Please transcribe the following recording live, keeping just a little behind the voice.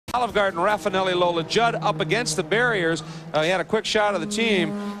Olive Garden, Raffinelli, Lola Judd up against the barriers. He had a quick shot of the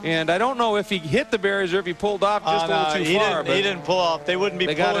team, and I don't know if he hit the barriers or if he pulled off just a little too far. He didn't pull off. They wouldn't be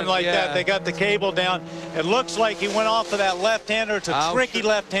pulling like that. They got the cable down. It looks like he went off of that left-hander. It's a tricky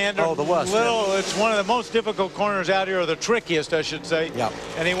left-hander. Oh, the worst. It's one of the most difficult corners out here, or the trickiest, I should say. Yeah.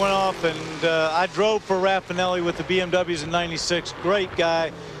 And he went off, and I drove for Raffinelli with the BMWs in '96. Great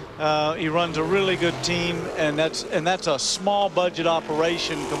guy. He runs a really good team, and that's a small budget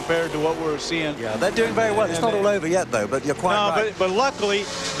operation compared to what we're seeing. Yeah, they're doing very well. It's not all over yet, though, but you're quite right. But luckily,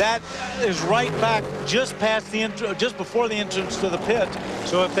 that is right back just past the just before the entrance to the pit.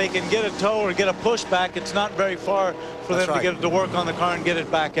 So if they can get a tow or get a pushback, it's not very far for them to get to work on the car and get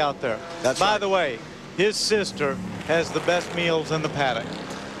it back out there. By the way, his sister has the best meals in the paddock.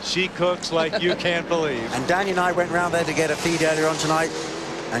 She cooks like you can't believe. And Danny and I went round there to get a feed earlier on tonight,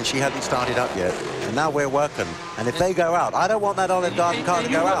 and she hadn't started up yet. And now we're working. And if they go out, I don't want that Olive Garden car to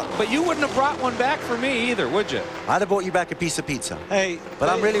go out. But you wouldn't have brought one back for me either, would you? I'd have brought you back a piece of pizza. Hey, but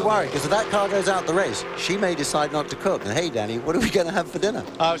I'm really worried, because if that car goes out the race, she may decide not to cook. And hey, Danny, what are we going to have for dinner?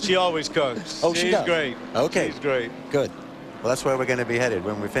 She always cooks. Oh, she does? She's great. Okay. She's great. Good. Well, that's where we're going to be headed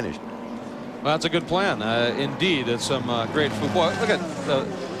when we're finished. Well, that's a good plan. Indeed, it's some great food. Boy, look at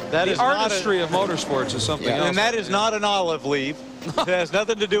the artistry of motorsports is something else. And that is not an olive leaf. It has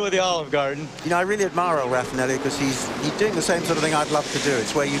nothing to do with the Olive Garden. You know, I really admire old Raffinelli because he's doing the same sort of thing I'd love to do.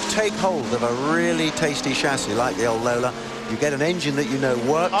 It's where you take hold of a really tasty chassis like the old Lola. You get an engine that you know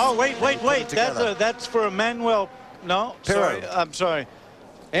works. Oh, wait. That's for Emmanuel. No, sorry. I'm sorry.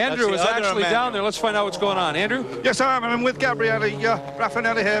 Andrew is actually down there. Let's find out what's going on. Andrew? Yes, I am. I'm with Gabriele.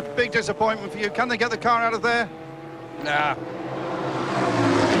 Raffinelli here. Big disappointment for you. Can they get the car out of there? Nah.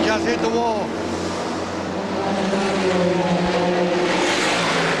 He just hit the wall.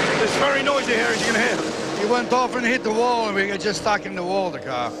 It's very noisy here, as you can hear. He went off and hit the wall, and we got just stuck in the wall, the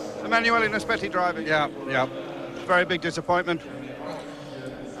car. Emanuele Naspetti driving. Yeah. Very big disappointment.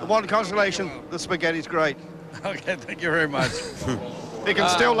 The one consolation, the spaghetti's great. Okay, thank you very much. He can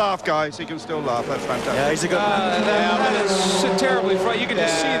still laugh, guys. He can still laugh. That's fantastic. Yeah, he's a good man. That is terribly frightening. You can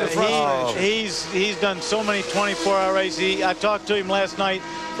just see the frustration. He's done so many 24-hour races. I talked to him last night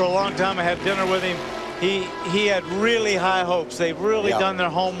for a long time. I had dinner with him. He had really high hopes. They've really done their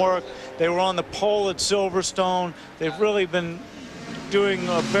homework. They were on the pole at Silverstone. They've really been doing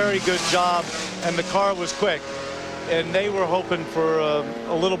a very good job, and the car was quick. And they were hoping for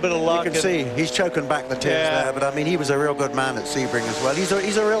a little bit of luck. You can see he's choking back the tears there, but I mean, he was a real good man at Sebring as well.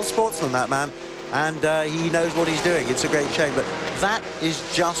 He's a real sportsman, that man, and he knows what he's doing. It's a great shame, but that is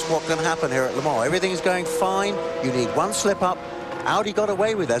just what can happen here at Le Mans. Everything's going fine. You need one slip up. Audi got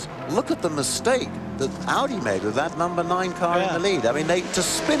away with this. Look at the mistake that Audi made with that number 9 car in the lead. I mean, to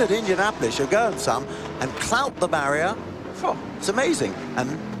spin at Indianapolis, you're going some, and clout the barrier. Oh, it's amazing.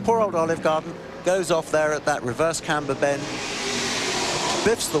 And poor old Olive Garden goes off there at that reverse camber bend,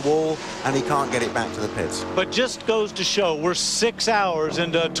 biffs the wall, and he can't get it back to the pits. But just goes to show, we're 6 hours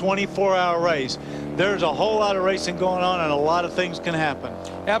into a 24-hour race. There's a whole lot of racing going on, and a lot of things can happen.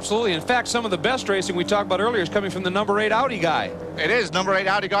 Absolutely. In fact, some of the best racing we talked about earlier is coming from the number 8 Audi guy. It is number 8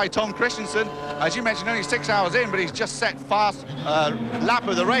 Audi guy, Tom Christensen. As you mentioned, only 6 hours in, but he's just set fast lap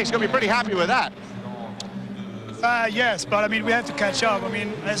of the race. Going to be pretty happy with that. Yes, but I mean, we have to catch up. I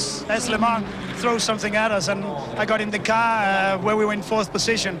mean, as Le Mans throws something at us, and I got in the car where we were in 4th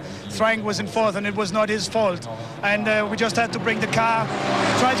position. Frank was in 4th, and it was not his fault. And we just had to try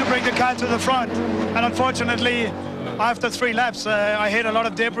to bring the car to the front. And unfortunately, after 3 laps, I hit a lot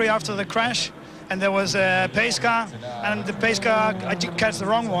of debris after the crash. And there was a pace car, and the pace car, I did catch the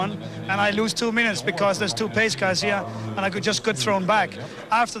wrong one, and I lose 2 minutes because there's 2 pace cars here, and I got thrown back.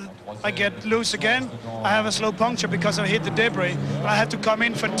 After I get loose again, I have a slow puncture because I hit the debris. I had to come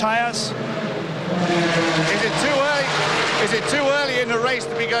in for tires. Is it too early? Is it too early in the race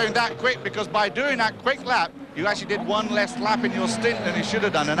to be going that quick? Because by doing that quick lap, you actually did 1 less lap in your stint than you should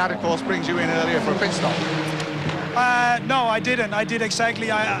have done, and that, of course, brings you in earlier for a pit stop. No, I didn't. I did exactly.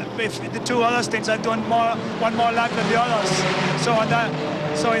 If the 2 other stints, I've done one more lap than the others.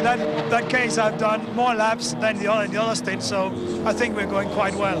 So in that case, I've done more laps than the other stints. So I think we're going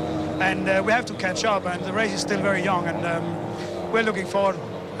quite well, and we have to catch up. And the race is still very young, and we're looking forward.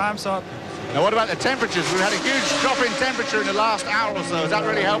 Arms up. Now, what about the temperatures? We've had a huge drop in temperature in the last hour or so. Is that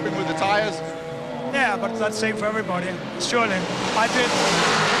really helping with the tyres? Yeah, but that's same for everybody. Surely,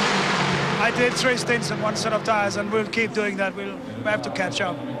 I did 3 stints and 1 set of tires, and we'll keep doing that. We'll have to catch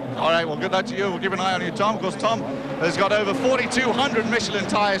up. All right, well, good luck to you. We'll keep an eye on you, Tom, because Tom has got over 4,200 Michelin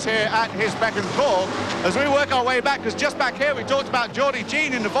tires here at his beck and call. As we work our way back, because just back here we talked about Geordie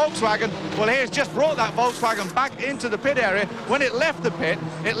Jean in the Volkswagen. Well, here's just brought that Volkswagen back into the pit area. When it left the pit,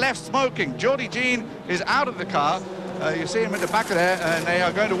 it left smoking. Geordie Jean is out of the car. You see him in the back of there, and they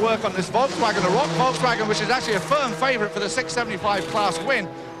are going to work on this Volkswagen, the Rock Volkswagen, which is actually a firm favourite for the 675 class win.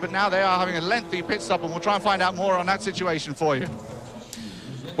 But now they are having a lengthy pit stop, and we'll try and find out more on that situation for you.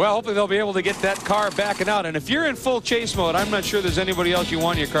 Well, hopefully they'll be able to get that car backing out. And if you're in full chase mode, I'm not sure there's anybody else you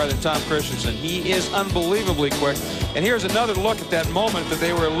want in your car than Tom Christensen. He is unbelievably quick. And here's another look at that moment that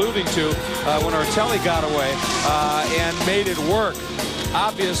they were alluding to when Ortelli got away and made it work.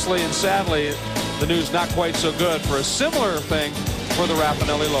 Obviously and sadly, the news not quite so good for a similar thing for the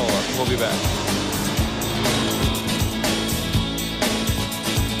Raffinelli Lola. We'll be back.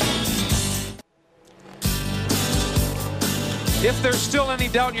 If there's still any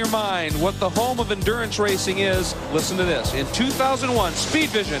doubt in your mind what the home of endurance racing is, listen to this. In 2001, Speed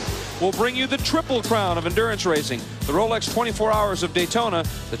Vision will bring you the triple crown of endurance racing. The Rolex 24 Hours of Daytona,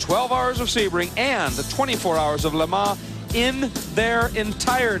 the 12 Hours of Sebring, and the 24 Hours of Le Mans in their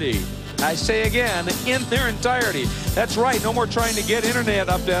entirety. I say again, in their entirety. That's right, no more trying to get internet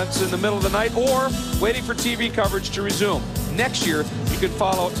updates in the middle of the night or waiting for TV coverage to resume. Next year, you can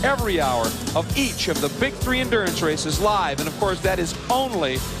follow every hour of each of the big 3 endurance races live. And of course, that is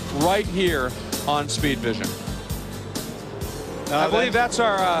only right here on Speed Vision. I believe that's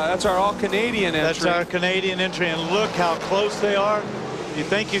our all-Canadian entry. That's our Canadian entry, and look how close they are. You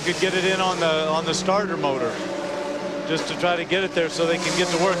think you could get it in on the starter motor, just to try to get it there so they can get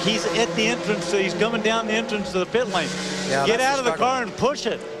to work. He's at the entrance, he's coming down the entrance to the pit lane. Yeah, get out of the car and push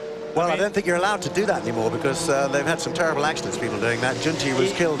it. Well, I don't think you're allowed to do that anymore because they've had some terrible accidents, people doing that. Junti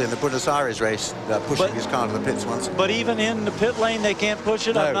was killed in the Buenos Aires race, pushing his car to the pits once. But even in the pit lane, they can't push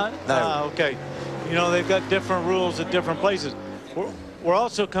it? No, no. Okay. You know, they've got different rules at different places. We're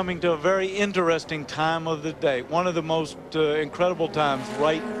also coming to a very interesting time of the day. One of the most incredible times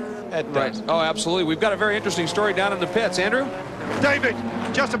right at that. Oh, absolutely. We've got a very interesting story down in the pits. Andrew? David,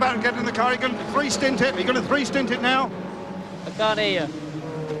 just about to get in the car. You're going to 3-stint it. You're going to 3-stint it now? I can't hear you.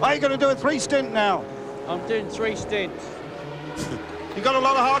 Are you going to do a 3-stint now? I'm doing 3 stints. You've got a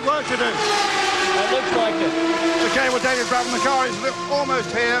lot of hard work to do. It looks like it. Okay, well, David's driving the car. He's almost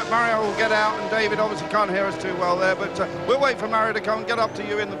here. Mario will get out, and David obviously can't hear us too well there, but we'll wait for Mario to come and get up to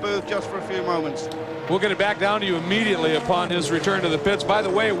you in the booth just for a few moments. We'll get it back down to you immediately upon his return to the pits. By the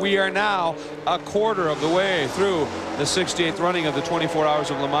way, we are now a quarter of the way through the 68th running of the 24 Hours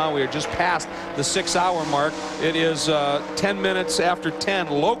of Le Mans. We are just past the 6-hour mark. It is 10 minutes after 10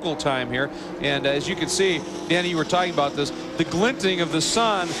 local time here. And as you can see, Danny, you were talking about this, the glinting of the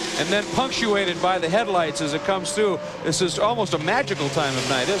sun and then punctuated by the headlights as it comes through. This is almost a magical time of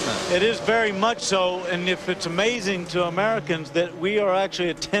night, isn't it? It is very much so. And if it's amazing to Americans that we are actually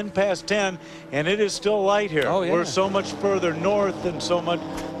at 10 past 10 and it is still light here. Oh, yeah. We're so much further north and so much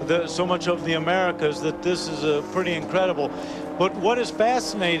of the Americas that this is pretty incredible. But what is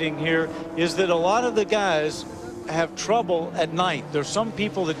fascinating here is that a lot of the guys have trouble at night. There's some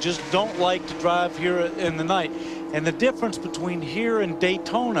people that just don't like to drive here in the night. And the difference between here and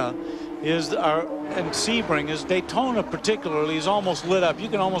Daytona is and Sebring is Daytona particularly is almost lit up. You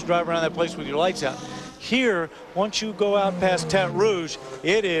can almost drive around that place with your lights out. Here, once you go out past Tat Rouge,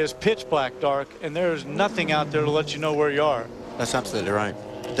 it is pitch black dark, and there's nothing out there to let you know where you are. That's absolutely right.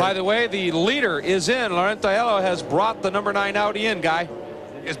 By the way, the leader is in. Laurent Aiello has brought the number 9 Audi in, Guy.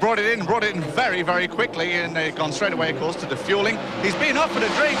 He's brought it in very, very quickly, and they've gone straight away, of course, to the fueling. He's been offered a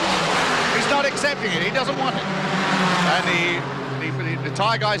drink. He's not accepting it. He doesn't want it. And the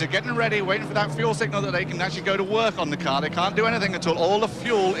tyre guys are getting ready, waiting for that fuel signal that they can actually go to work on the car. They can't do anything until all the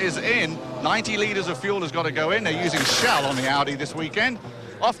fuel is in. 90 litres of fuel has got to go in. They're using Shell on the Audi this weekend.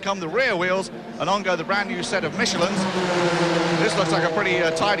 Off come the rear wheels, and on go the brand new set of Michelins. This looks like a pretty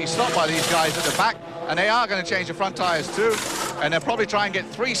tidy stop by these guys at the back, and they are going to change the front tyres too, and they'll probably try and get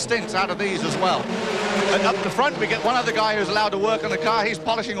 3 stints out of these as well. And up the front, we get one other guy who's allowed to work on the car. He's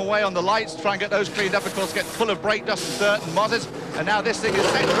polishing away on the lights, try and get those cleaned up, of course, get full of brake dust and dirt and mozzes. And now this thing is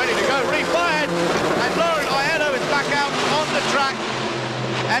set and ready to go, refired. And Laurent Aiello is back out on the track.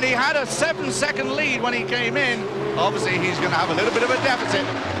 And he had a 7-second lead when he came in. Obviously, he's going to have a little bit of a deficit.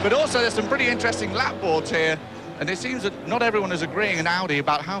 But also, there's some pretty interesting lap boards here. And it seems that not everyone is agreeing in Audi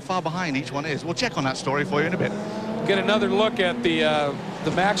about how far behind each one is. We'll check on that story for you in a bit. Get another look at the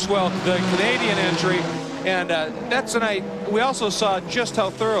Maxwell, the Canadian entry. And that's tonight. We also saw just how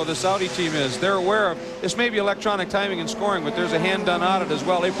thorough this Audi team is. They're aware of this may be electronic timing and scoring, but there's a hand-done audit as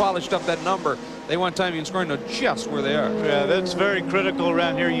well. They polished up that number. They want timing and scoring to know just where they are. Yeah, that's very critical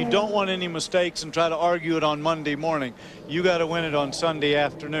around here. You don't want any mistakes and try to argue it on Monday morning. You got to win it on Sunday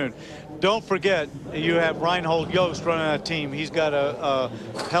afternoon. Don't forget, you have Reinhold Jost running that team. He's got a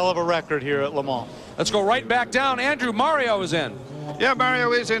hell of a record here at Le Mans. Let's go right back down. Andrew, Mario is in. Yeah,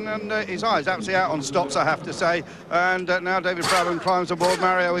 Mario is in, and his eye is absolutely out on stops, I have to say. And now David Brabham climbs aboard.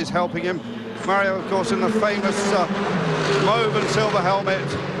 Mario is helping him. Mario, of course, in the famous mauve and silver helmet.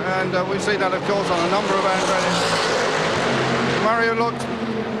 And we've seen that, of course, on a number of Andretti's.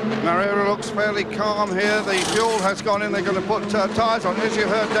 Mario looks fairly calm here. The fuel has gone in. They're going to put tyres on. As you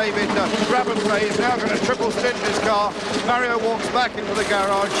heard David Brabham say, he's now going to triple stint his car. Mario walks back into the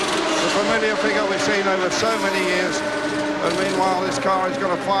garage. The familiar figure we've seen over so many years. And meanwhile, this car is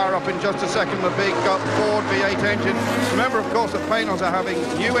going to fire up in just a second, the big Ford V8 engine. Remember, of course, that Panoz are having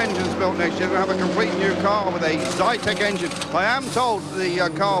new engines built next year. They're going to have a complete new car with a Zytec engine. I am told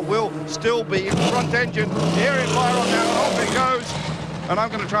the car will still be front engine. Here it fire up now, and off it goes. And I'm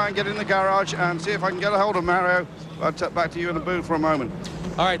going to try and get in the garage and see if I can get a hold of Mario. But back to you in the booth for a moment.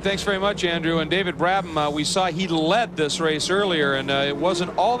 All right, thanks very much, Andrew. And David Brabham, we saw he led this race earlier, and it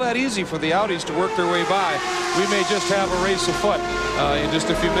wasn't all that easy for the Audis to work their way by. We may just have a race afoot in just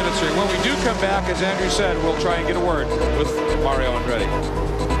a few minutes here. When we do come back, as Andrew said, we'll try and get a word with Mario Andretti.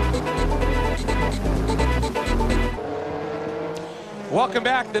 Welcome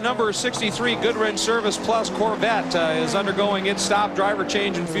back. The number 63 Goodwrench Service Plus Corvette is undergoing its stop. Driver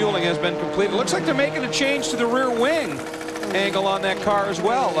change and fueling has been completed. Looks like they're making a change to the rear wing angle on that car as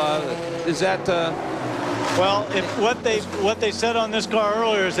well. Is that well, if what they said on this car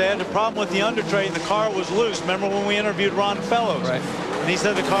earlier is they had a problem with the undertray and the car was loose. Remember when we interviewed Ron Fellows? Right. And he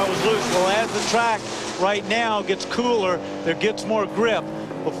said the car was loose. Well, as the track right now gets cooler, there gets more grip.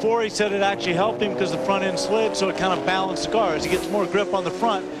 Before, he said it actually helped him because the front end slid, so it kind of balanced the car. As he gets more grip on the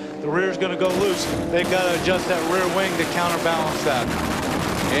front, the rear is going to go loose. They've got to adjust that rear wing to counterbalance that.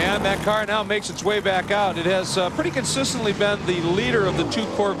 And that car now makes its way back out. It has pretty consistently been the leader of the two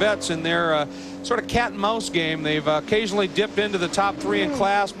Corvettes in their sort of cat and mouse game. They've occasionally dipped into the top three in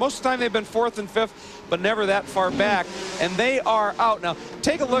class. Most of the time they've been fourth and fifth, but never that far back. And they are out. Now,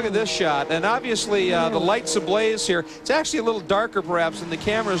 take a look at this shot. And obviously the light's ablaze here. It's actually a little darker perhaps than the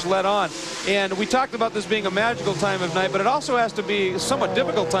cameras let on. And we talked about this being a magical time of night, but it also has to be a somewhat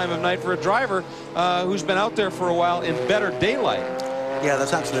difficult time of night for a driver who's been out there for a while in better daylight. Yeah,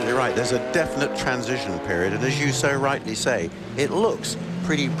 that's absolutely right. There's a definite transition period, and as you so rightly say, it looks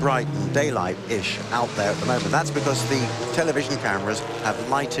pretty bright and daylight-ish out there at the moment. That's because the television cameras have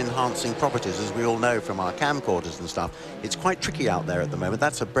light-enhancing properties, as we all know from our camcorders and stuff. It's quite tricky out there at the moment.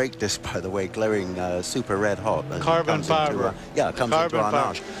 That's a brake disc, by the way, glowing super red hot. Carbon fiber. Yeah, it comes into our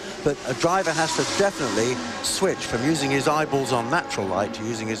notch. But a driver has to definitely switch from using his eyeballs on natural light to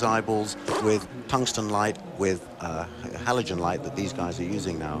using his eyeballs with tungsten light, with halogen light that these guys are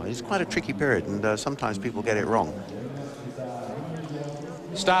using now. It's quite a tricky period, and sometimes people get it wrong.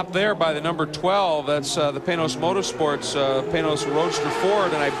 Stopped there by the number 12. That's the Panoz Motorsports Panoz Roadster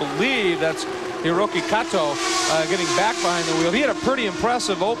Ford, and I believe that's Hiroki Kato getting back behind the wheel. He had a pretty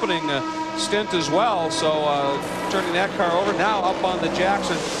impressive opening stint as well, so turning that car over. Now up on the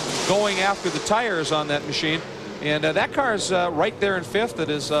Jackson, going after the tires on that machine. And that car is right there in fifth. It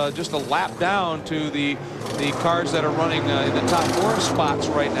is just a lap down to the cars that are running in the top four spots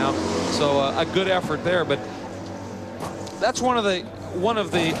right now. So a good effort there. But that's one of the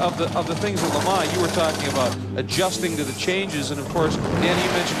things in Le Mans you were talking about, adjusting to the changes. And of course, Danny,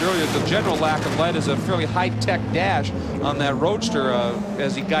 you mentioned earlier the general lack of light is a fairly high-tech dash on that Roadster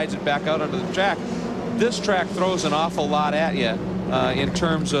as he guides it back out onto the track. This track throws an awful lot at you in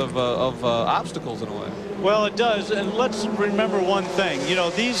terms of obstacles in a way. Well, it does, and let's remember one thing. You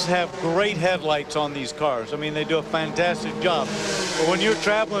know, these have great headlights on these cars. I mean, they do a fantastic job. But when you're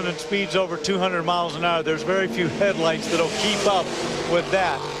traveling at speeds over 200 miles an hour, there's very few headlights that'll keep up with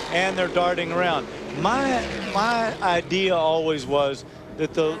that, and they're darting around. My idea always was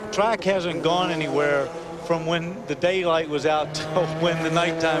that the track hasn't gone anywhere from when the daylight was out till when the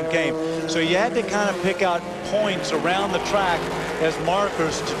nighttime came. So you had to kind of pick out points around the track as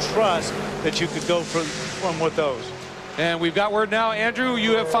markers to trust that you could go from with those. And we've got word now, Andrew,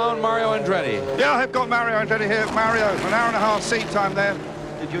 you have found Mario Andretti. Yeah, I have got Mario Andretti here. Mario, an hour and a half seat time there.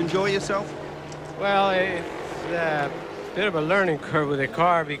 Did you enjoy yourself? Well, it's a bit of a learning curve with the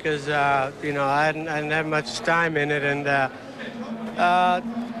car because, you know, I didn't have much time in it. And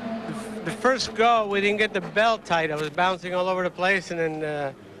the first go, we didn't get the belt tight. I was bouncing all over the place, and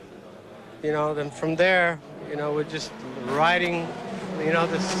then you know, then from there, you know, we're just riding, you know,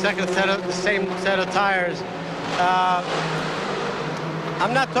 the same set of tires.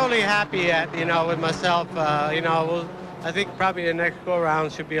 I'm not totally happy yet, you know, with myself. You know, I think probably the next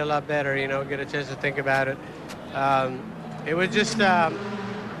go-around should be a lot better, you know, get a chance to think about it. It was just,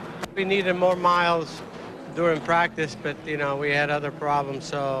 we needed more miles during practice, but, you know, we had other problems,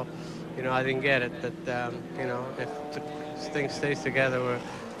 so, you know, I didn't get it. But, you know, if things stays together,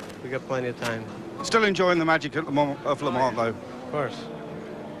 we got plenty of time. Still enjoying the magic of Le Mans, though. Of course.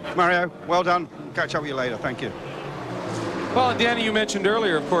 Mario, well done. Catch up with you later. Thank you. Well, Danny, you mentioned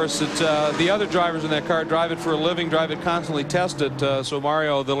earlier, of course, that the other drivers in that car drive it for a living, drive it constantly, test it. So,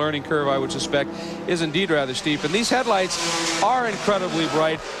 Mario, the learning curve, I would suspect, is indeed rather steep. And these headlights are incredibly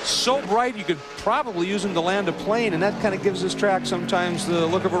bright. So bright you could probably use them to land a plane, and that kind of gives this track sometimes the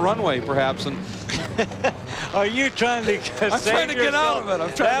look of a runway, perhaps. And are you trying to I'm trying to get out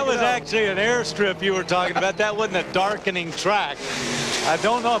of it. That was actually an airstrip you were talking about. That wasn't a darkening track. I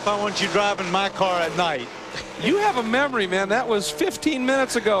don't know if I want you driving my car at night. You have a memory, man. That was 15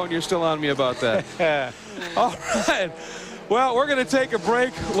 minutes ago, and you're still on me about that. All right. Well, we're going to take a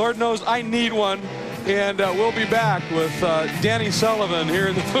break. Lord knows I need one. And we'll be back with Danny Sullivan here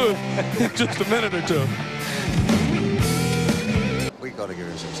in the booth in just a minute or two. We got to give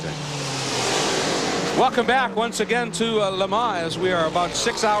him some stick. Welcome back once again to Le Mans, as we are about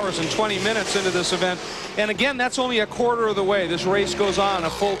 6 hours and 20 minutes into this event. And again, that's only a quarter of the way. This race goes on a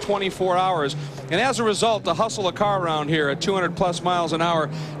full 24 hours. And as a result, to hustle a car around here at 200+ miles an hour,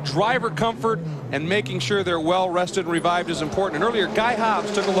 driver comfort and making sure they're well rested and revived is important. And earlier, Guy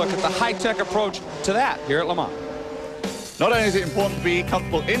Hobbs took a look at the high-tech approach to that here at Le Mans. Not only is it important to be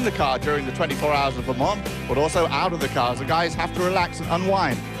comfortable in the car during the 24 hours of Le Mans, but also out of the car. The guys have to relax and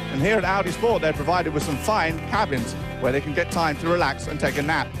unwind. And here at Audi Sport, they're provided with some fine cabins where they can get time to relax and take a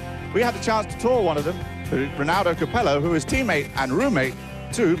nap. We had the chance to tour one of them, Ronaldo Capello, who is teammate and roommate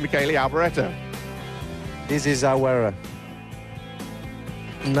to Michele Alboreto. This is our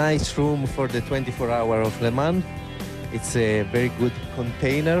nice room for the 24-hour of Le Mans. It's a very good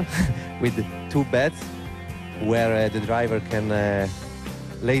container with 2 beds where the driver can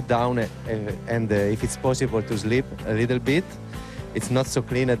lay down and if it's possible to sleep a little bit. It's not so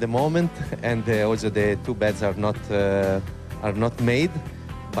clean at the moment, and also the 2 beds are not made,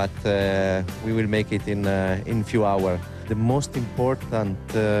 but we will make it in few hours. The most important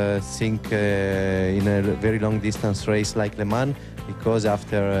thing in a very long distance race like Le Mans, because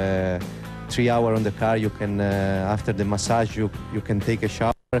after 3 hours on the car, you can after the massage you can take a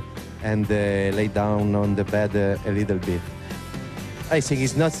shower and lay down on the bed a little bit. I think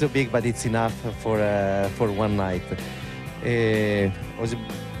it's not so big, but it's enough for one night.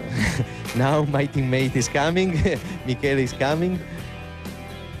 Now my teammate is coming, Michele is coming,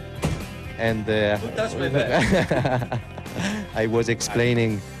 and I was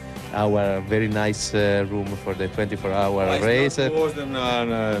explaining our very nice room for the 24-hour race. It was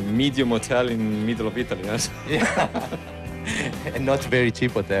a medium hotel in middle of Italy, yes? Yeah. And not very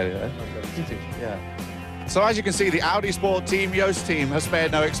cheap hotel. Yeah. So as you can see, the Audi Sport team, Yost team, has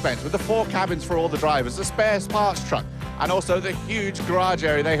spared no expense with the 4 cabins for all the drivers, the spare parts truck, and also the huge garage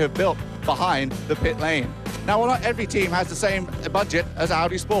area they have built behind the pit lane. Now, well, not every team has the same budget as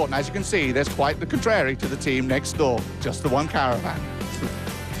Audi Sport, and as you can see, there's quite the contrary to the team next door, just the one caravan.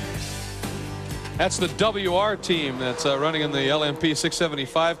 That's the WR team that's running in the LMP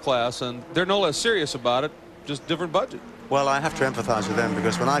 675 class, and they're no less serious about it, just different budget. Well, I have to empathize with them,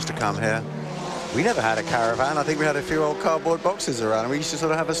 because when I used to come here, we never had a caravan. I think we had a few old cardboard boxes around, and we used to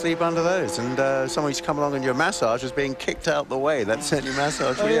sort of have a sleep under those. And someone used to come along and your massage was being kicked out the way. That's the only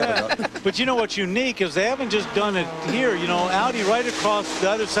massage we ever got. But you know what's unique is they haven't just done it here. You know, Audi right across the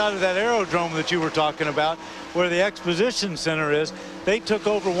other side of that aerodrome that you were talking about, where the exposition center is, they took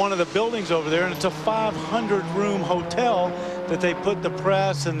over one of the buildings over there, and it's a 500-room hotel that they put the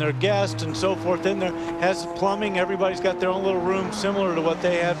press and their guests and so forth in there. Has plumbing. Everybody's got their own little room similar to what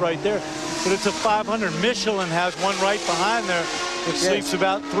they had right there. But it's a 500. Michelin has one right behind there that sleeps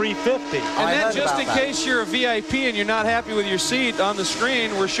about 350. And then just in case you're a VIP and you're not happy with your seat, on the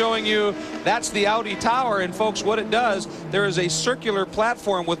screen we're showing you that's the Audi Tower. And folks, what it does, there is a circular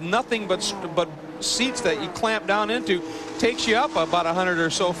platform with nothing but seats that you clamp down into, takes you up about 100 or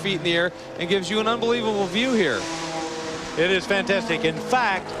so feet in the air and gives you an unbelievable view here. It is fantastic. In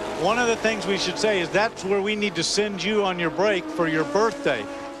fact, one of the things we should say is that's where we need to send you on your break for your birthday,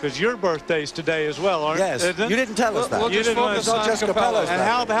 because your birthday's today as well, aren't Yes. it? You didn't tell us that. We'll You just didn't focus know on just Capello's. And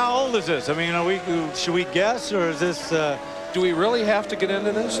how old is this? I mean, should we guess, or is this? Do we really have to get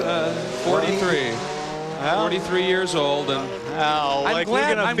into this? 43. 43 years old, and Oh, like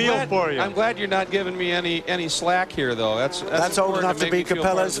we're gonna feel for you. I'm glad you're not giving me any slack here, though. That's old enough to be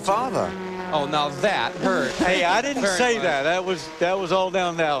Capello's father. Oh, now that hurt. Hey, I didn't say that. That was all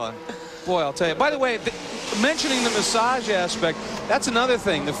down to Alan. Boy, I'll tell you. By the way, mentioning the massage aspect, that's another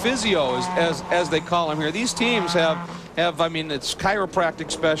thing. The physios, as they call them here, these teams have, I mean, it's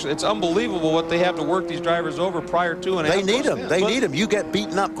chiropractic special. It's unbelievable what they have to work these drivers over prior to and after. They need them. They need them. You get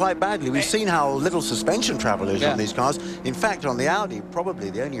beaten up quite badly. We've seen how little suspension travel is on these cars. In fact, on the Audi,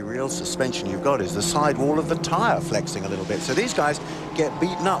 probably the only real suspension you've got is the sidewall of the tire flexing a little bit. So these guys get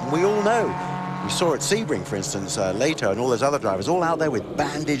beaten up, and we all know. We saw at Sebring, for instance, later, and all those other drivers all out there with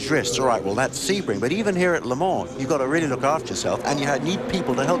bandaged wrists. All right, well, that's Sebring. But even here at Le Mans, you've got to really look after yourself, and you need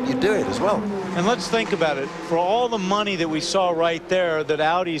people to help you do it as well. And let's think about it. For all the money that we saw right there that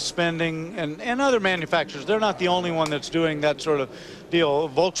Audi's spending, and other manufacturers, they're not the only one that's doing that sort of deal.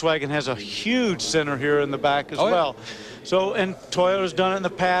 Volkswagen has a huge center here in the back as well. So, and Toyota's done it in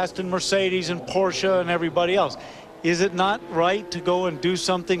the past, and Mercedes and Porsche and everybody else. Is it not right to go and do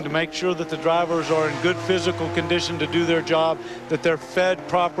something to make sure that the drivers are in good physical condition to do their job, that they're fed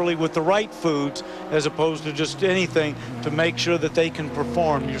properly with the right foods, as opposed to just anything to make sure that they can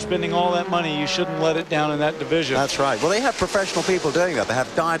perform? You're spending all that money, you shouldn't let it down in that division. That's right. Well, they have professional people doing that. They have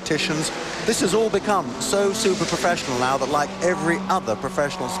dietitians. This has all become so super professional now that, like every other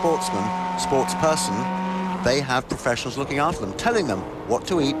professional sportsman, sports person, they have professionals looking after them, telling them what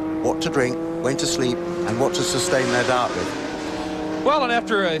to eat, what to drink, when to sleep, and what to sustain their diet with. Well, and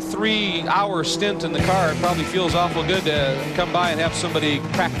after a 3-hour stint in the car, it probably feels awful good to come by and have somebody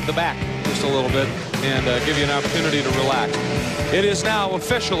crack the back just a little bit and give you an opportunity to relax. It is now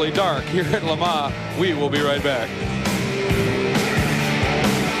officially dark here at Le Mans. We will be right back.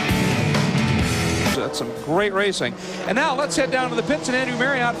 That's some great racing. And now let's head down to the pits and Andrew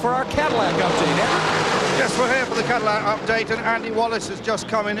Marriott for our Cadillac update. Yes, we're here for the Cadillac update, and Andy Wallace has just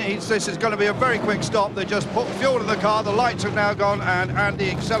come in. This is going to be a very quick stop. They just put fuel in the car. The lights have now gone, and Andy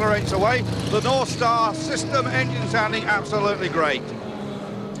accelerates away. The North Star system engine sounding absolutely great.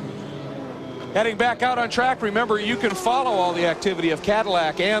 Heading back out on track, remember you can follow all the activity of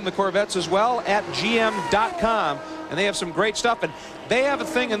Cadillac and the Corvettes as well at gm.com, and they have some great stuff. And they have a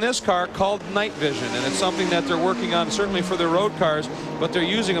thing in this car called night vision, and it's something that they're working on certainly for their road cars, but they're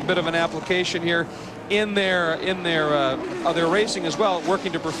using a bit of an application here in their racing as well,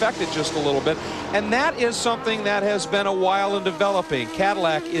 working to perfect it just a little bit. And that is something that has been a while in developing.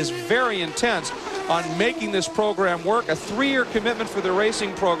 Cadillac is very intense on making this program work, a 3-year commitment for the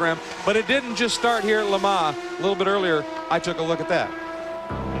racing program, but it didn't just start here at Le Mans. A little bit earlier, I took a look at that.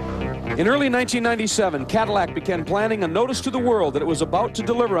 In early 1997, Cadillac began planning a notice to the world that it was about to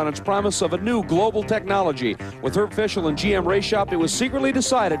deliver on its promise of a new global technology. With Herb Fischel and GM Race Shop, it was secretly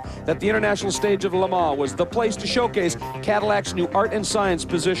decided that the international stage of Le Mans was the place to showcase Cadillac's new art and science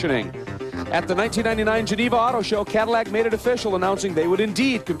positioning. At the 1999 Geneva Auto Show, Cadillac made it official, announcing they would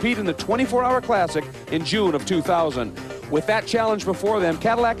indeed compete in the 24-hour classic in June of 2000. With that challenge before them,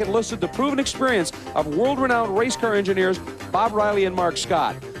 Cadillac enlisted the proven experience of world-renowned race car engineers Bob Riley and Mark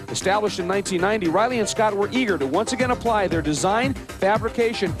Scott. Established in 1990, Riley and Scott were eager to once again apply their design,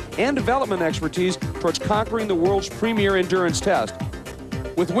 fabrication, and development expertise towards conquering the world's premier endurance test.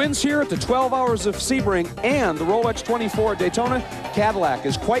 With wins here at the 12 Hours of Sebring and the Rolex 24 at Daytona, Cadillac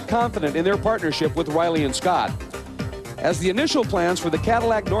is quite confident in their partnership with Riley and Scott. As the initial plans for the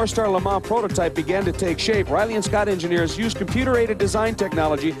Cadillac North Star Le Mans prototype began to take shape, Riley and Scott engineers used computer-aided design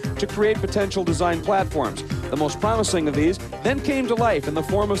technology to create potential design platforms. The most promising of these then came to life in the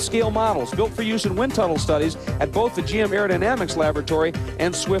form of scale models built for use in wind tunnel studies at both the GM Aerodynamics Laboratory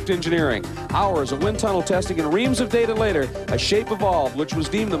and Swift Engineering. Hours of wind tunnel testing and reams of data later, a shape evolved which was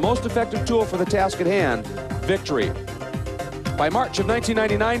deemed the most effective tool for the task at hand: victory. By March of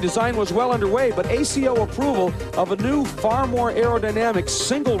 1999, design was well underway, but ACO approval of a new, far more aerodynamic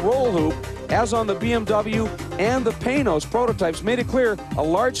single roll hoop, as on the BMW and the Panoz prototypes, made it clear a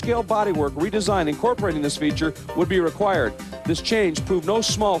large-scale bodywork redesign incorporating this feature would be required. This change proved no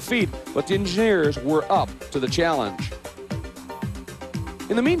small feat, but the engineers were up to the challenge.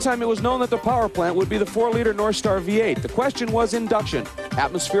 In the meantime, it was known that the power plant would be the 4-liter North Star V8. The question was induction,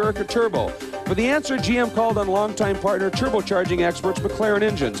 atmospheric or turbo. For the answer, GM called on longtime partner turbocharging experts McLaren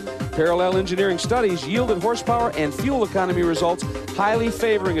Engines. Parallel engineering studies yielded horsepower and fuel economy results highly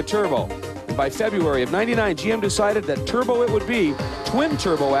favoring a turbo. And by February of '99, GM decided that turbo it would be, twin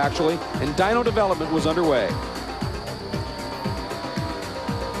turbo actually, and dyno development was underway.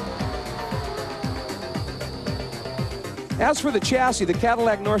 As for the chassis, the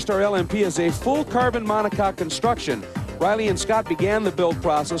Cadillac North Star LMP is a full carbon monocoque construction. Riley and Scott began the build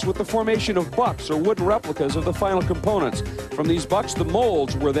process with the formation of bucks, or wooden replicas of the final components. From these bucks, the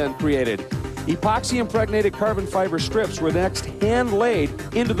molds were then created. Epoxy-impregnated carbon fiber strips were next hand-laid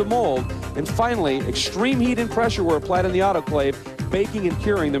into the mold, and finally, extreme heat and pressure were applied in the autoclave, baking and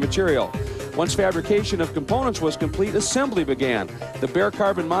curing the material. Once fabrication of components was complete, assembly began. The bare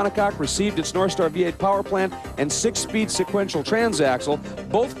carbon monocoque received its Northstar V8 power plant and 6-speed sequential transaxle,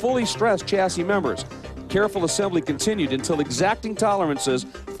 both fully stressed chassis members. Careful assembly continued until exacting tolerances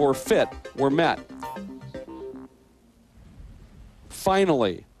for fit were met.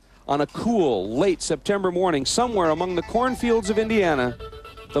 Finally, on a cool, late September morning, somewhere among the cornfields of Indiana,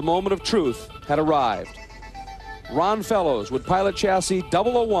 the moment of truth had arrived. Ron Fellows would pilot chassis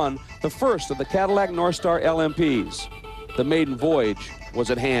 001, the first of the Cadillac Northstar LMPs. The maiden voyage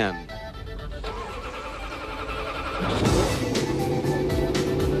was at hand.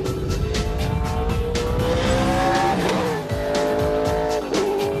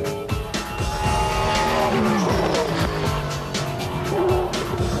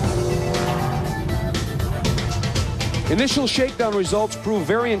 Initial shakedown results proved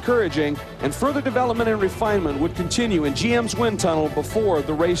very encouraging, and further development and refinement would continue in GM's wind tunnel before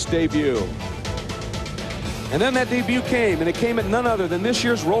the race debut. And then that debut came, and it came at none other than this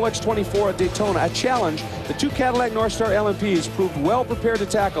year's Rolex 24 at Daytona, a challenge the two Cadillac Northstar LMPs proved well prepared to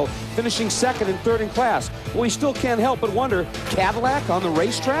tackle, finishing second and third in class. Well, we still can't help but wonder, Cadillac on the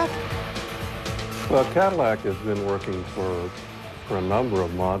racetrack? Well, Cadillac has been working for a number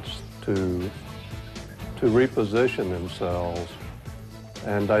of months to reposition themselves,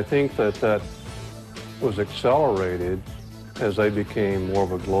 and I think that was accelerated as they became more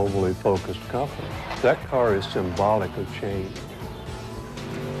of a globally focused company. That car is symbolic of change.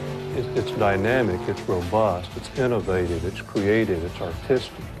 It's dynamic, it's robust, it's innovative, it's creative, it's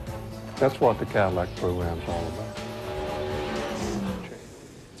artistic. That's what the Cadillac program's all about.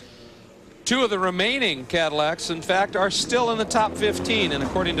 Two of the remaining Cadillacs, in fact, are still in the top 15, and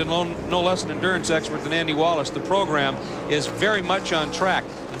according to no less an endurance expert than Andy Wallace, the program is very much on track.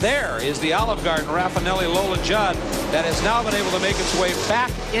 There is the Olive Garden Raffinelli Lola Judd that has now been able to make its way back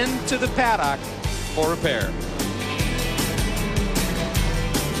into the paddock for repair.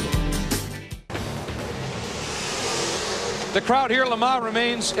 The crowd here at Le Mans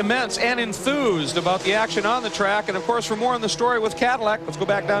remains immense and enthused about the action on the track. And of course, for more on the story with Cadillac, let's go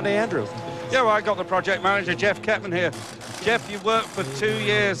back down to Andrew. Yeah, well, I got the project manager, Jeff Kettman, here. Jeff, you've worked for 2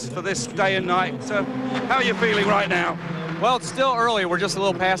 years for this day and night. So how are you feeling right now? Well, it's still early. We're just a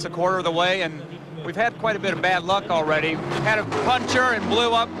little past a quarter of the way, and we've had quite a bit of bad luck already. Had a puncture and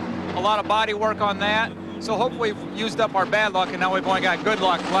blew up a lot of body work on that. So hopefully we've used up our bad luck, and now we've only got good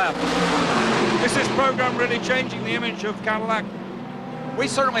luck left. Is this program really changing the image of Cadillac? We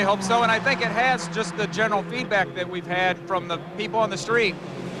certainly hope so, and I think it has. Just the general feedback that we've had from the people on the street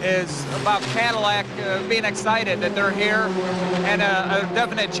is about Cadillac being excited that they're here, and a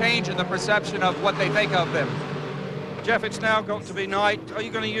definite change in the perception of what they think of them. Jeff, it's now got to be night. Are you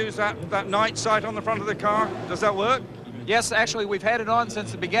going to use that night sight on the front of the car? Does that work? Yes, actually, we've had it on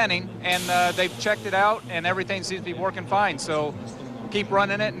since the beginning, and they've checked it out, and everything seems to be working fine. So keep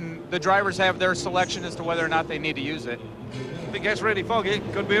running it, and the drivers have their selection as to whether or not they need to use it. If it gets really foggy,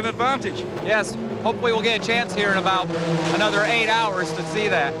 it could be an advantage. Yes, hopefully we'll get a chance here in about another 8 hours to see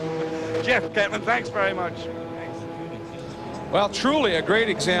that. Jeff Kettman, thanks very much. Well, truly a great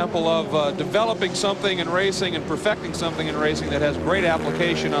example of developing something in racing and perfecting something in racing that has great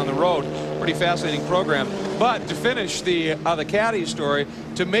application on the road. Pretty fascinating program. But to finish the Caddy story,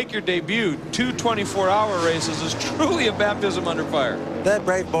 to make your debut 2 24-hour races is truly a baptism under fire. They're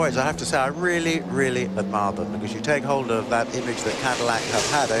brave boys, I have to say. I really, really admire them, because you take hold of that image that Cadillac have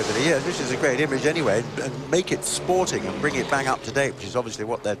had over the years, which is a great image anyway, and make it sporting and bring it bang up to date, which is obviously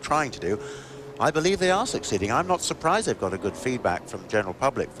what they're trying to do. I believe they are succeeding. I'm not surprised they've got a good feedback from the general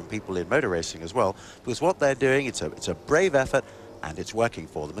public, from people in motor racing as well, because what they're doing, it's a brave effort, and it's working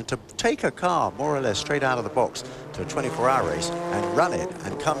for them. And to take a car more or less straight out of the box to a 24-hour race and run it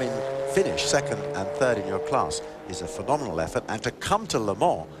and come in, finish second and third in your class is a phenomenal effort. And to come to Le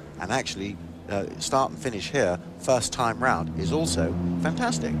Mans and actually start and finish here first time round is also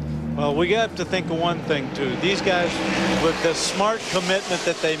fantastic. Well, we got to think of one thing too. These guys, with the smart commitment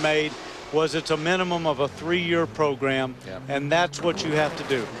that they made, was it's a minimum of a 3-year program, and that's what you have to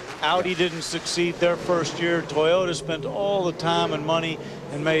do. Audi didn't succeed their first year. Toyota spent all the time and money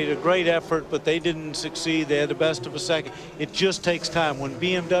and made a great effort, but they didn't succeed. They had the best of a second. It just takes time. When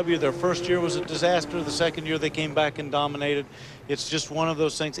BMW, their first year was a disaster. The second year they came back and dominated. It's just one of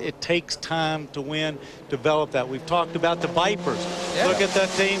those things. It takes time to win, develop that. We've talked about the Vipers. Look at that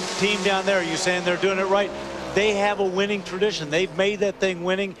team down there. Are you saying they're doing it right? they have a winning tradition. They've made that thing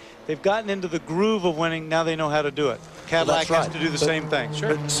winning. They've gotten into the groove of winning. Now they know how to do it. Cadillac has to do the same thing.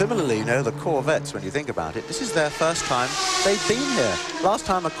 Sure. But similarly, you know, the Corvettes, when you think about it, this is their first time they've been here. Last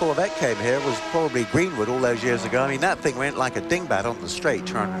time a Corvette came here was probably Greenwood all those years ago. I mean, that thing went like a dingbat on the straight,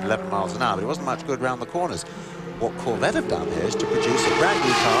 211 miles an hour, but it wasn't much good around the corners. What Corvette have done here is to produce a brand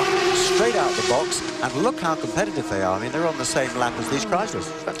new car straight out the box, and look how competitive they are. I mean, they're on the same lap as these Chryslers.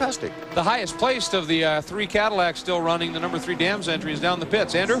 Fantastic. The highest placed of the 3 Cadillacs still running the number 3 DAMS entry is down the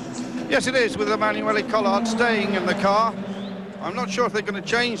pits. Andrew? Yes, it is, with Emanuele Collard staying in the car. I'm not sure if they're going to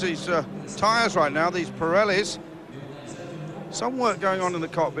change these tyres right now, these Pirellis. Some work going on in the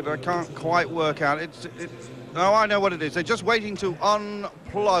cockpit I can't quite work out. Oh, I know what it is. They're just waiting to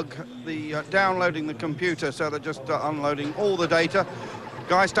unplug the downloading the computer, so they're just unloading all the data.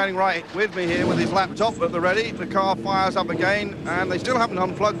 Guy standing right with me here with his laptop at the ready. The car fires up again, and they still haven't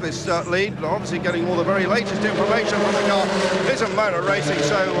unplugged this lead, but obviously getting all the very latest information from the car. Isn't motor racing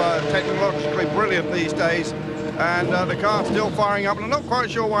so technologically brilliant these days? And the car's still firing up, and I'm not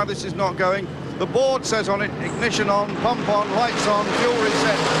quite sure why this is not going. The board says on it, ignition on, pump on, lights on, fuel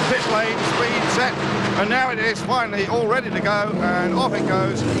reset, pit lane, speed set, and now it is finally all ready to go, and off it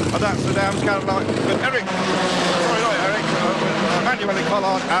goes. And that's the DAMS Cadillac with Emanuele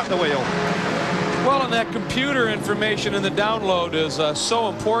Collard at the wheel. Well, and that computer information in the download is so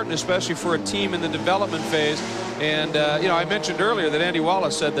important, especially for a team in the development phase. And, you know, I mentioned earlier that Andy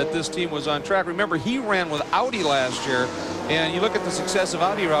Wallace said that this team was on track. Remember, he ran with Audi last year, and you look at the success of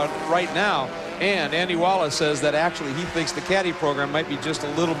Audi right now, and Andy Wallace says that actually he thinks the Caddy program might be just a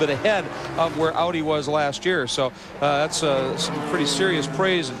little bit ahead of where Audi was last year. So that's some pretty serious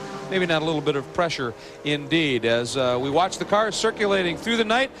praise, and maybe not a little bit of pressure indeed. As we watch the cars circulating through the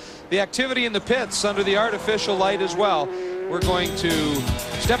night, the activity in the pits under the artificial light as well. We're going to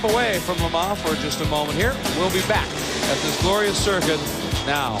step away from Le Mans for just a moment here. We'll be back at this glorious circuit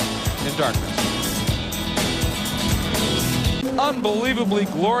now in darkness. Unbelievably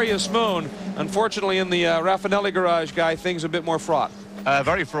glorious moon. Unfortunately, in the Raffinelli garage, Guy, things a bit more fraught.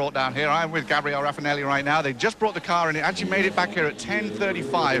 Very fraught down here. I'm with Gabriele Raffinelli right now. They just brought the car in. It actually made it back here at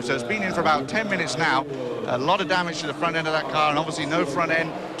 10:35, so it's been in for about 10 minutes now. A lot of damage to the front end of that car, and obviously no front end.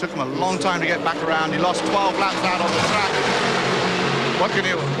 Took him a long time to get back around. He lost 12 laps out on the track.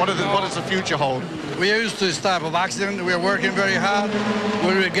 What does the future hold? We are used to this type of accident. We are working very hard.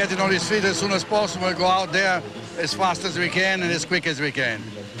 We're getting on his feet as soon as possible. Go out there as fast as we can and as quick as we can.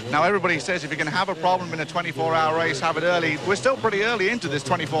 Now, everybody says if you're going to have a problem in a 24-hour race, have it early. We're still pretty early into this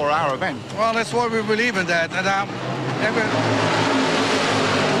 24-hour event. Well, that's why we believe in that. And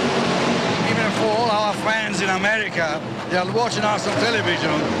even for all our fans in America, they are watching us on television,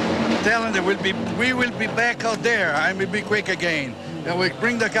 telling them we will be back out there and we'll be quick again. And we'll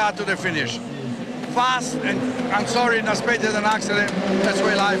bring the car to the finish. Fast, and I'm sorry, not expected an accident. That's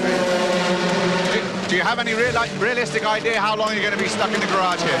where life is. Do you have any realistic idea how long you're going to be stuck in the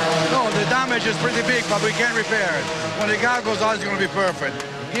garage here? No, the damage is pretty big, but we can repair it. When the car goes out, it's going to be perfect.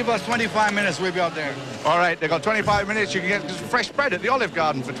 Give us 25 minutes, we'll be out there. All right, they've got 25 minutes. You can get fresh bread at the Olive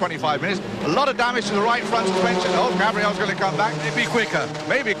Garden for 25 minutes. A lot of damage to the right front suspension. Oh, Gabrielle's going to come back. Maybe quicker.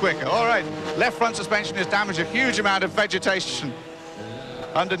 Maybe quicker. All right. Left front suspension has damaged a huge amount of vegetation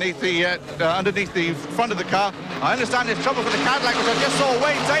underneath the front of the car. I understand there's trouble for the Cadillac, because I just saw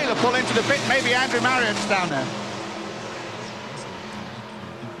Wayne Taylor pull into the pit. Maybe Andrew Marriott's down there.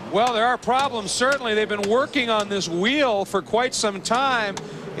 Well, there are problems. Certainly, they've been working on this wheel for quite some time,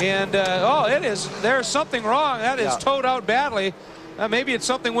 and there's something wrong. That is towed out badly. Maybe it's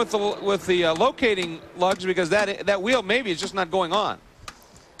something with the locating lugs, because that wheel maybe is just not going on.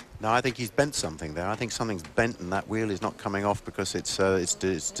 No, I think he's bent something there. I think something's bent and that wheel is not coming off because it's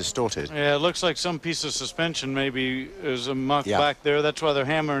distorted. Yeah, it looks like some piece of suspension maybe is a muck back there. That's why they're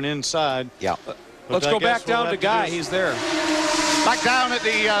hammering inside. Yeah. Let's go back down to Guy. He's there. Back down at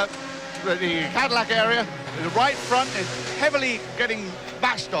the Cadillac area. The right front is heavily getting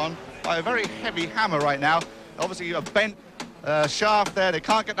bashed on by a very heavy hammer right now. Obviously, a bent shaft there. They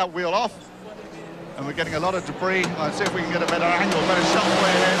can't get that wheel off. And we're getting a lot of debris. Let's see if we can get a better angle, better shot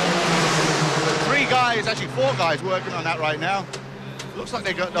way ahead. 3 guys, actually 4 guys working on that right now. Looks like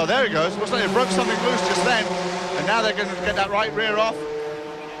they got, oh, there he goes. Looks like they broke something loose just then. And now they're going to get that right rear off.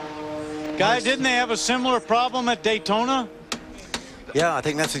 Guy, didn't they have a similar problem at Daytona? Yeah, I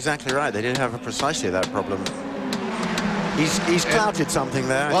think that's exactly right. They did have precisely that problem. He's clouted something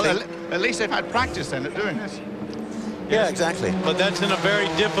there. Well, at least they've had practice then at doing this. Yeah, exactly. But that's in a very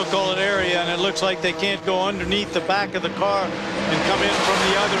difficult area, and it looks like they can't go underneath the back of the car and come in from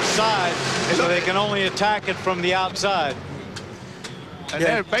the other side, so they can only attack it from the outside. And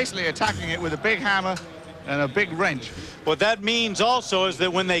they're basically attacking it with a big hammer. and a big wrench. What that means also is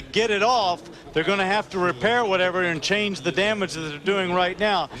that when they get it off, they're going to have to repair whatever and change the damage that they're doing right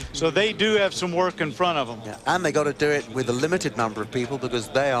now. So they do have some work in front of them. Yeah, and they got to do it with a limited number of people because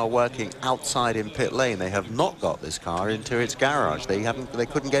they are working outside in pit lane. They have not got this car into its garage. They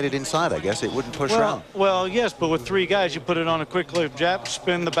couldn't get it inside, I guess. It wouldn't push around. Well, yes, but with 3 guys, you put it on a quick lift jab,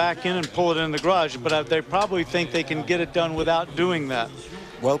 spin the back end, and pull it in the garage. But they probably think they can get it done without doing that.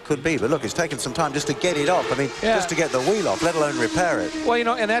 Well, could be, but look, it's taken some time just to get it off. I mean, just to get the wheel off, let alone repair it. Well, you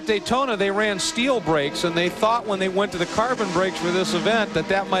know, and at Daytona, they ran steel brakes, and they thought when they went to the carbon brakes for this event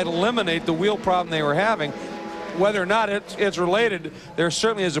that might eliminate the wheel problem they were having. Whether or not it's related, there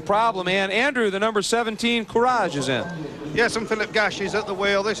certainly is a problem. And Andrew, the number 17 Courage is in. Yes, and Philip Gash is at the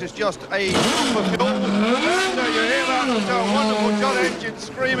wheel. This is just a pump of fuel. And you hear that wonderful John engine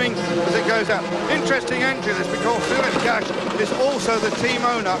screaming as it goes out. Interesting entry this, because Philip Gash is also the team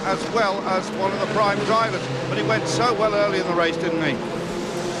owner as well as one of the prime drivers. But he went so well early in the race, didn't he?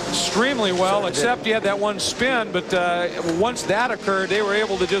 Extremely well, except he had that one spin. But once that occurred, they were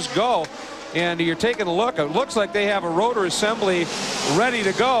able to just go. And you're taking a look. It looks like they have a rotor assembly ready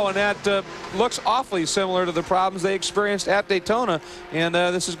to go, and that looks awfully similar to the problems they experienced at Daytona. And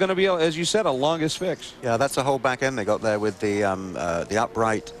this is going to be, as you said, a longest fix. Yeah, that's the whole back end they got there with the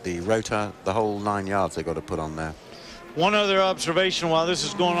upright, the rotor, the whole 9 yards they got to put on there. One other observation while this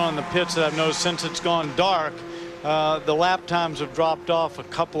is going on in the pits that I've noticed since it's gone dark, the lap times have dropped off a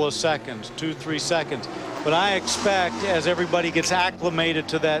couple of seconds, 2-3 seconds. But I expect as everybody gets acclimated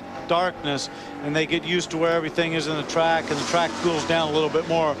to that darkness and they get used to where everything is in the track and the track cools down a little bit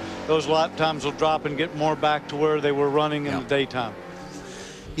more, those lap times will drop and get more back to where they were running in the daytime.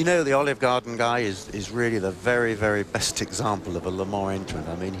 You know, the Olive Garden guy is really the very, very best example of a Le Mans entrant.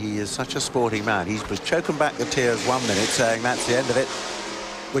 I mean, he is such a sporting man. He was choking back the tears 1 minute saying that's the end of it,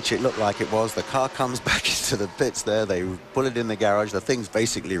 which it looked like it was. The car comes back into the pits there. They put it in the garage. The thing's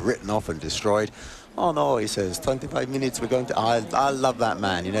basically written off and destroyed. Oh, no, he says, 25 minutes, we're going to... I love that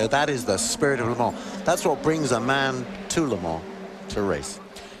man. You know, that is the spirit of Le Mans. That's what brings a man to Le Mans to race.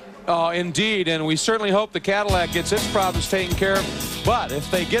 Oh, indeed, and we certainly hope the Cadillac gets its problems taken care of. But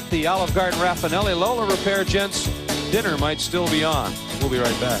if they get the Olive Garden Raffinelli Lola repair, gents, dinner might still be on. We'll be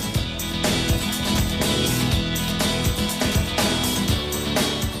right back.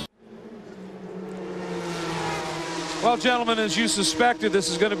 Well, gentlemen, as you suspected, this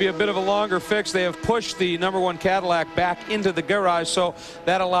is going to be a bit of a longer fix. They have pushed the #1 Cadillac back into the garage, so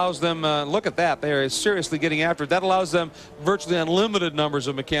that allows them, look at that, they are seriously getting after it. That allows them virtually unlimited numbers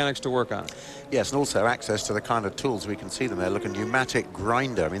of mechanics to work on. Yes, and also access to the kind of tools we can see them there. Look, a pneumatic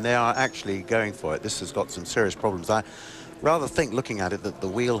grinder. I mean, they are actually going for it. This has got some serious problems. I rather think, looking at it, that the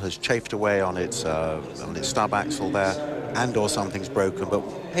wheel has chafed away on its stub axle there, and or something's broken. But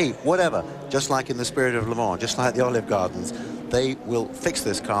hey, whatever. Just like in the spirit of Le Mans, just like the Olive Gardens, they will fix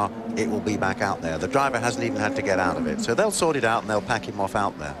this car. It will be back out there. The driver hasn't even had to get out of it. So they'll sort it out and they'll pack him off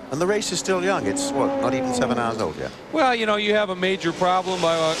out there. And the race is still young. It's, what, not even 7 hours old yet. Well, you know, you have a major problem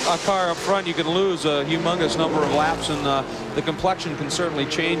by a car up front. You can lose a humongous number of laps, and the complexion can certainly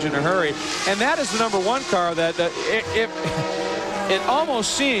change in a hurry. And that is the #1 car that it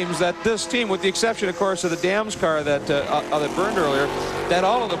almost seems that this team, with the exception, of course, of the DAMS car that burned earlier, that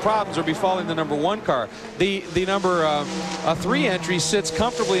all of the problems are befalling the #1 car. The number 3 entry sits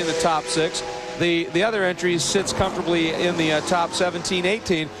comfortably in the top 6. The other entry sits comfortably in the top 17,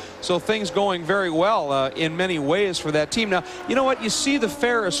 18. So things going very well in many ways for that team. Now, you know what? You see the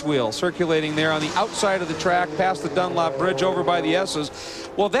Ferris wheel circulating there on the outside of the track past the Dunlop Bridge over by the S's.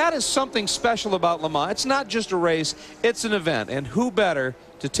 Well, that is something special about Le Mans. It's not just a race, it's an event. And who better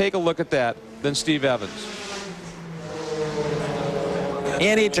to take a look at that than Steve Evans?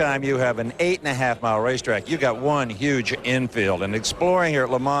 Anytime you have an 8.5-mile racetrack, you got one huge infield, and exploring here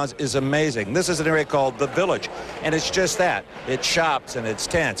at Le Mans is amazing. This is an area called The Village, and it's just that. It's shops and it's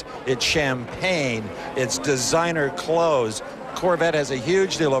tents, it's champagne, it's designer clothes. Corvette has a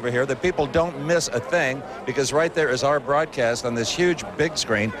huge deal over here that people don't miss a thing, because right there is our broadcast on this huge big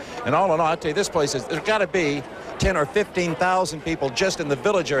screen. And all in all, I'll tell you, this place is, there's got to be 10 or 15,000 people just in the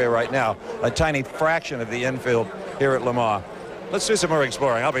Village area right now, a tiny fraction of the infield here at Le Mans. Let's do some more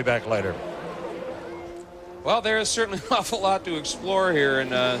exploring. I'll be back later. Well, there is certainly an awful lot to explore here,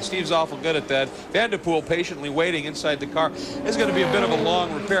 and Steve's awful good at that. Van de Poel patiently waiting inside the car. It's going to be a bit of a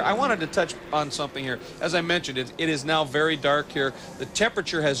long repair. I wanted to touch on something here. As I mentioned, it is now very dark here. The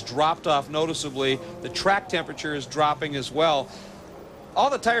temperature has dropped off noticeably. The track temperature is dropping as well. All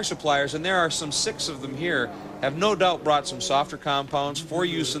the tire suppliers, and there are some 6 of them here, have no doubt brought some softer compounds for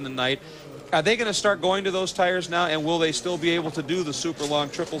use in the night. Are they going to start going to those tires now, and will they still be able to do the super long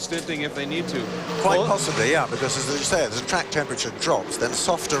triple stinting if they need to? Quite possibly, yeah, because as you say, as the track temperature drops, then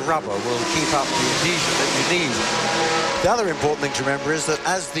softer rubber will keep up the adhesion that you need. The other important thing to remember is that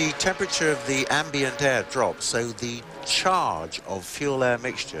as the temperature of the ambient air drops, so the charge of fuel-air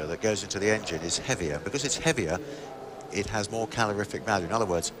mixture that goes into the engine is heavier. Because it's heavier, it has more calorific value. In other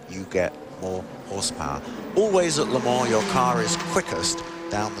words, you get more horsepower. Always at Le Mans, your car is quickest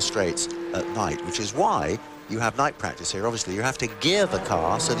down the straights at night, which is why you have night practice here. Obviously, you have to gear the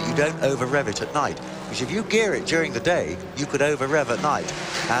car so that you don't over-rev it at night. Because if you gear it during the day, you could over-rev at night.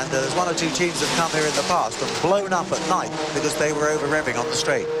 And there's one or two teams that have come here in the past and blown up at night because they were over-revving on the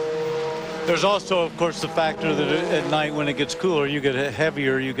straight. There's also, of course, the factor that at night when it gets cooler, you get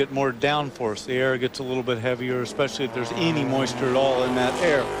heavier, you get more downforce. The air gets a little bit heavier, especially if there's any moisture at all in that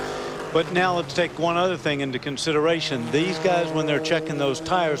air. But now let's take one other thing into consideration. These guys, when they're checking those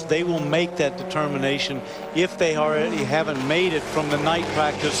tires, they will make that determination if they already haven't made it from the night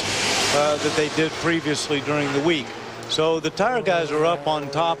practice that they did previously during the week. So the tire guys are up on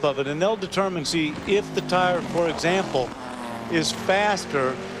top of it, and they'll determine, see, if the tire, for example, is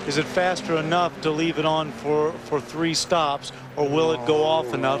faster, is it faster enough to leave it on for 3 stops, or will it go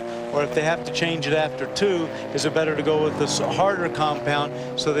off enough? Or if they have to change it after 2, is it better to go with this harder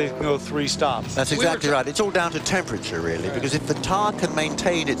compound so they can go 3 stops? That's exactly right. It's all down to temperature, really, because if the tire can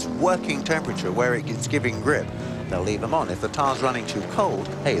maintain its working temperature where it's giving grip, they'll leave them on. If the tire's running too cold,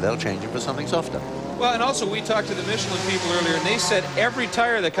 hey, they'll change it for something softer. Well, and also we talked to the Michelin people earlier, and they said every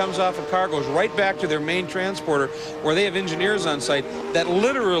tire that comes off a car goes right back to their main transporter, where they have engineers on site that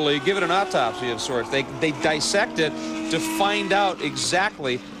literally give it an autopsy of sorts. They dissect it to find out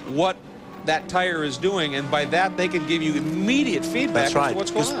exactly what that tire is doing, and by that they can give you immediate feedback as to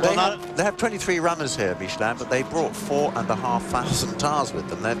what's going on. They have 23 runners here, Michelin, but they brought 4,500 tires with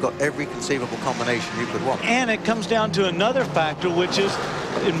them. They've got every conceivable combination you could want. And it comes down to another factor, which is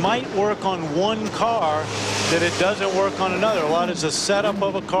it might work on one car that it doesn't work on another. A lot is the setup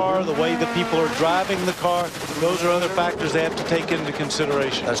of a car, the way that people are driving the car. Those are other factors they have to take into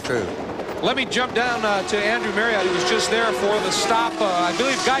consideration. That's true. Let me jump down to Andrew Marriott, who was just there for the stop. I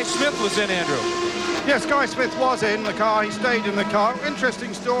believe Guy Smith was in, Andrew. Yes, Guy Smith was in the car. He stayed in the car.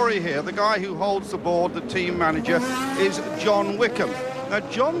 Interesting story here. The guy who holds the board, the team manager, is John Wickham. Now,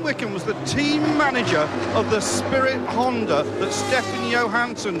 John Wickham was the team manager of the Spirit Honda that Stefan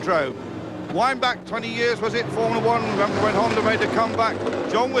Johansson drove. Wind back 20 years, was it? Formula One, remember when Honda made a comeback?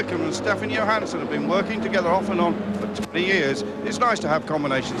 John Wickham and Stefan Johansson have been working together off and on for 20 years. It's nice to have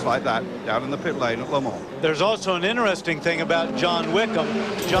combinations like that down in the pit lane at Le Mans. There's also an interesting thing about John Wickham.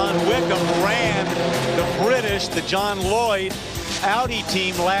 John Wickham ran the British, the John Lloyd Audi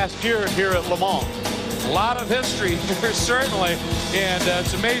team last year here at Le Mans. A lot of history here, certainly, and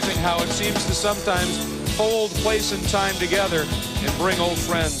it's amazing how it seems to sometimes fold place and time together and bring old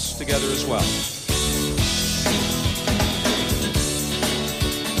friends together as well.